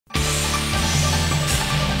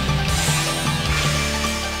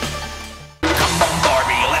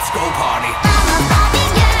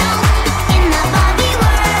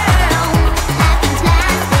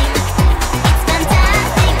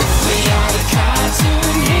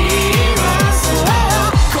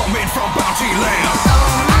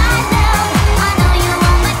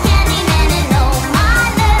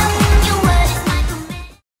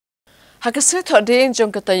Hakasi thodin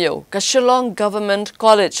jong katayo ka Shillong Government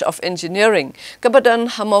College of Engineering kabadan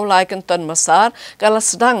hamaulai kan tan masar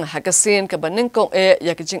kalasdang hakasin kabaningkong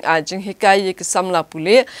ya jingai jinghikai samla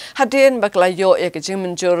puli hadin baklayo ya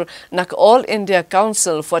menjur nak All India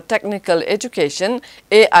Council for Technical Education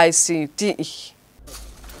AICTE.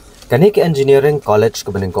 Kanik Engineering College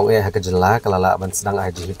kabaningkong hakajela kalala ban sedang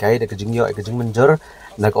jinghikai de jingyo menjur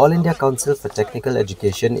nak All India Council for Technical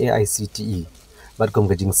Education AICTE. Badkum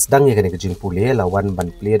kejing sedang ya kejing pulih lawan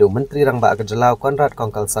ban plie do menteri rangba kejelau Conrad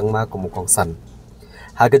kongkal sangma kumukong san.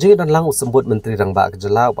 Ha kejing dan lang usembut menteri rangba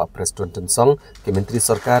kejelau Pak Presiden Tensong ke menteri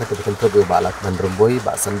sorkar ke kentur ba alat man romboi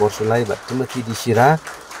ba san borsulai ba Timothy di Shira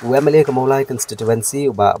UMLA ke Maulai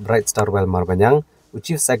constituency ba Bright Star Well Marbanyang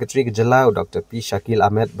Chief Secretary kejelau Dr. P Shakil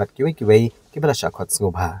Ahmed bat kiwi ke bala syakot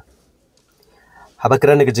ngubha.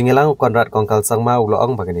 Habakran kejing ilang Conrad kongkal sangma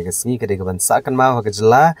uloong bagani kesni ke degaban sakan mau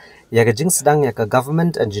hakajela ya kejing sedang ya ke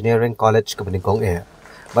Government Engineering College ke Beningkong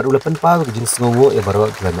Bar ulapan pau kejing sengungu ya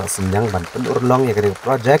baru gelana senyang ban penurlong ya ke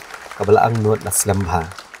project kabalaang nuat naslambha.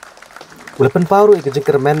 Ulapan pau ya kejing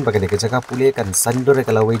kermen bagani kejaka pulih kan sandur ya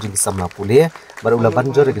kalawai jing samla pulih bar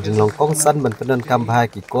ulapan jor ya kejing longkong san ban penan kambha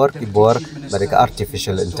ki kor ki bor mereka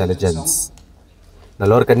artificial intelligence.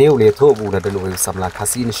 Nalor kani ulihat tu bu dan ulihat samla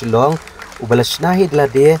kasi ni Shillong ubalashnahi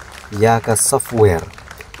dilade ya ke software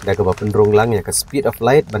daga penrung lang ya ke speed of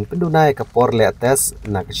light ban penduna ya ke por le atas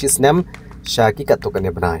na ke sisnem syaki katukan ya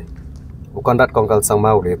benai Conrad kongkal sang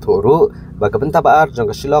mau le thuru baga benta baar jong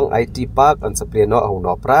ke Shillong IT Park on sapriano au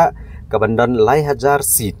nopra ke bandon lai hajar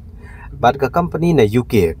seat bad ke company na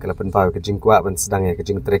UK ke lapan pau ke jingkwa ban sedang ya ke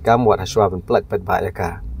jing terekam wat haswa ban plat pet ba ya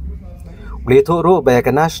ka Uli thuru baya ke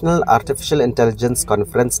National Artificial Intelligence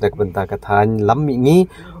Conference nak benta kathan lam mingi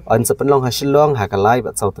on sepenlong Shillong hakalai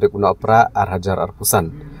bat sautrik una opera arhajar arpusan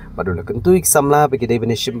badula kentuik samla bagi dai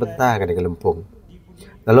benishim benta kan ke Lempung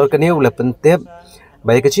nalor kani ula pentep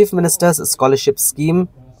baya ke Chief Minister's Scholarship Scheme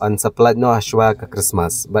on sepelat no haswa ke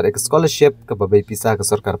Christmas bad ke scholarship ke babai pisah ke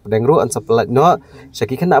sorkar pedengru on sepelat no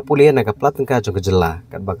syaki kena pulih nak plat engka jong kejela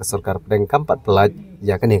kat ba ke sorkar pedeng kampat pelat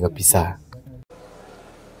ya kan ke pisah.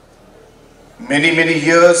 Many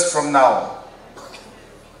years from now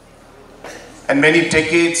and many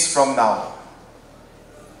decades from now,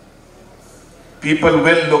 people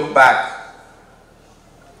will look back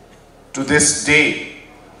to this day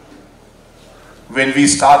when we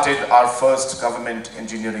started our first government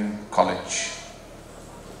engineering college.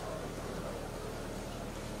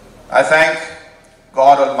 I thank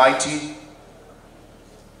God Almighty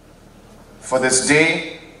for this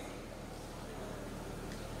day,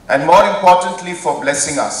 and more importantly for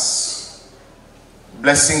blessing us,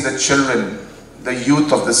 blessing the children, the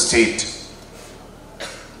youth of the state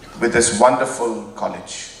with this wonderful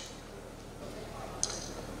college.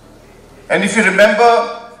 And if you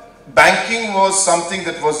remember, banking was something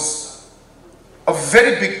that was a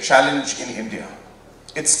very big challenge in India.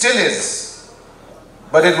 It still is,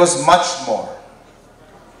 but it was much more.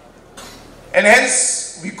 And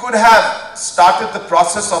hence, we could have started the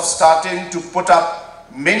process of starting to put up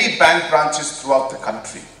many bank branches throughout the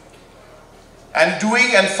country and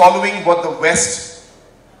doing and following what the West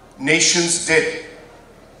nations did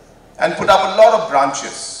and put up a lot of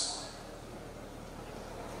branches.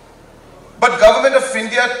 But Government of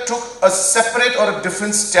India took a separate or a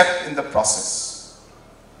different step in the process.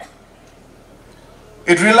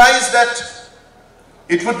 It realized that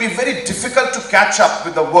it would be very difficult to catch up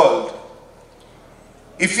with the world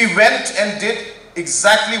if we went and did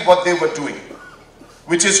exactly what they were doing,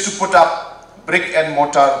 which is to put up brick and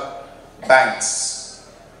mortar banks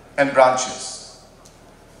and branches.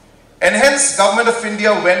 And hence, Government of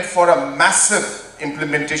India went for a massive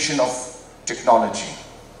implementation of technology.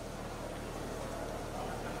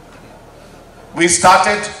 We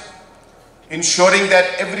started ensuring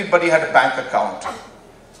that everybody had a bank account.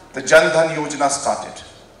 The Jan Dhan Yojana started.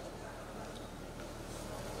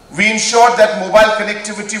 We ensured that mobile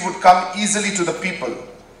connectivity would come easily to the people,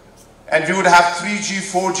 and we would have 3G,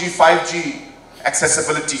 4G, 5G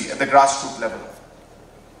accessibility at the grassroots level.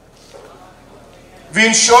 We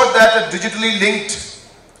ensured that a digitally linked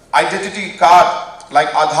identity card like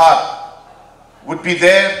Aadhaar would be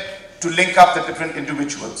there to link up the different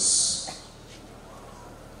individuals.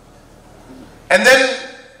 And then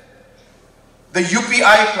the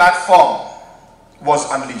UPI platform was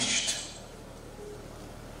unleashed.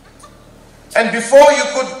 And before you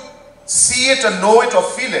could see it or know it or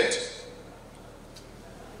feel it,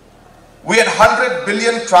 we had 100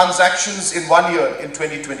 billion transactions in 1 year in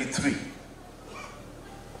 2023.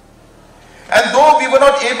 And though we were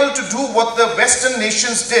not able to do what the Western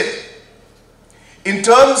nations did in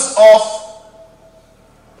terms of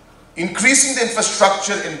increasing the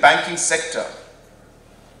infrastructure in banking sector,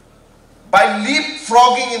 by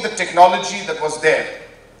leapfrogging in the technology that was there,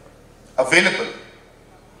 available,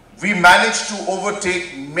 we managed to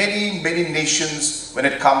overtake many nations when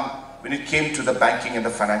it came to the banking and the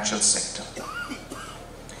financial sector.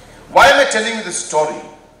 Why am I telling you this story?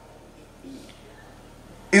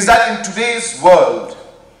 Is that in today's world,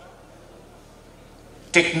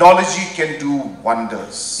 technology can do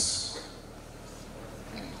wonders.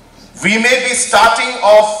 We may be starting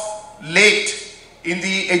off late in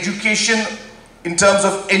the education in terms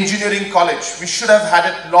of engineering college. We should have had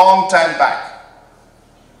it long time back.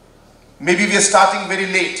 Maybe we are starting very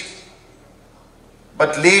late.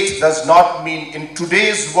 But late does not mean, in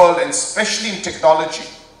today's world and especially in technology,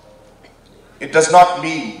 it does not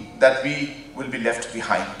mean that we will be left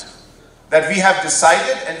behind. That we have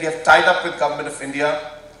decided and we have tied up with Government of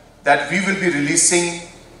India that we will be releasing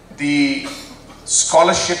the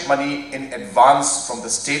scholarship money in advance from the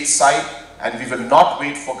state side, and we will not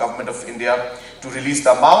wait for Government of India to release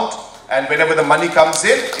the amount, and whenever the money comes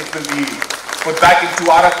in, it will be put back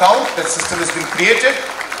into our account. That system has been created.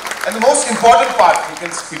 And the most important part, you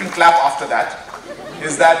can clap after that,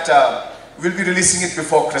 is that we'll be releasing it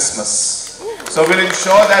before Christmas. So we'll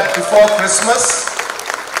ensure that before Christmas,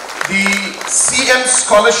 the CM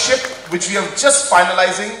scholarship, which we are just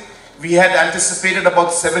finalizing, we had anticipated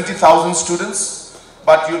about 70,000 students,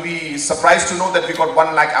 but you'll be surprised to know that we got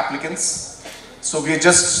 1 lakh applicants. So we are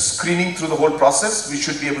just screening through the whole process. We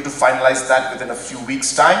should be able to finalize that within a few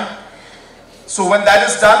weeks' time. So when that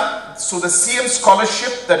is done, so the CM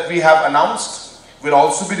scholarship that we have announced will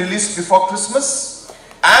also be released before Christmas,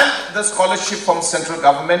 and the scholarship from central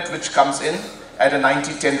government, which comes in at a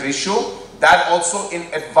 90-10 ratio, that also in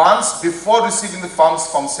advance, before receiving the funds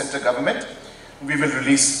from central government, we will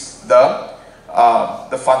release the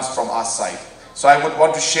funds from our side. So I would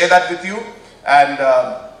want to share that with you, and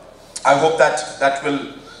I hope that that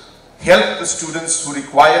will help the students who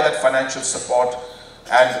require that financial support,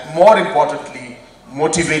 and more importantly,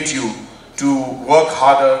 motivate you to work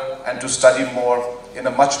harder and to study more in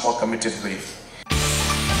a much more committed way.